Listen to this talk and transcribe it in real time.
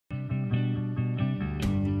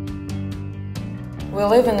We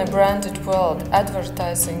live in a branded world.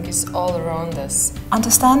 Advertising is all around us.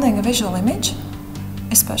 Understanding a visual image,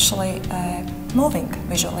 especially a moving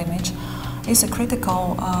visual image, is a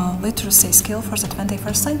critical literacy skill for the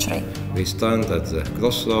 21st century. We stand at the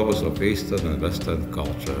crossroads of Eastern and Western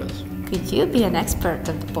cultures. Could you be an expert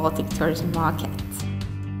of the Baltic tourism market?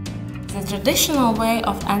 The traditional way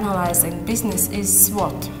of analyzing business is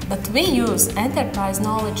SWOT, but we use enterprise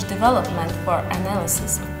knowledge development for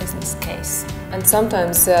analysis of business case. And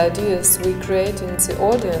sometimes the ideas we create in the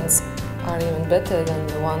audience are even better than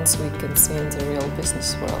the ones we can see in the real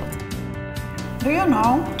business world. Do you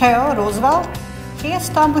know Theodore Roosevelt? He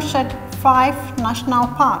established 5 national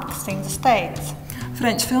parks in the States.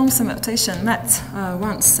 French film cinematician Matt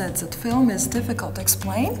once said that film is difficult to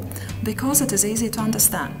explain because it is easy to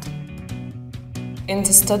understand. In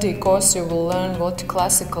the study course you will learn what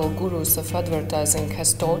classical gurus of advertising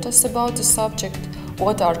has taught us about the subject,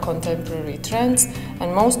 what are contemporary trends,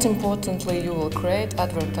 and most importantly you will create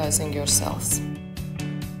advertising yourselves.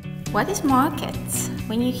 What is market?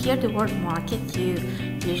 When you hear the word market, you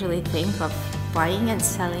usually think of buying and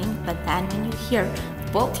selling, but then when you hear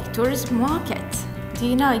Baltic tourism market, do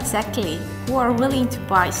you know exactly who are willing to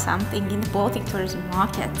buy something in the Baltic tourism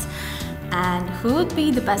market? And who would be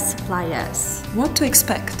the best suppliers? What to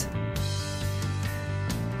expect?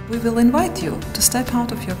 We will invite you to step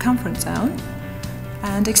out of your comfort zone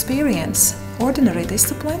and experience ordinary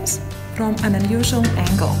disciplines from an unusual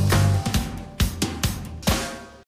angle.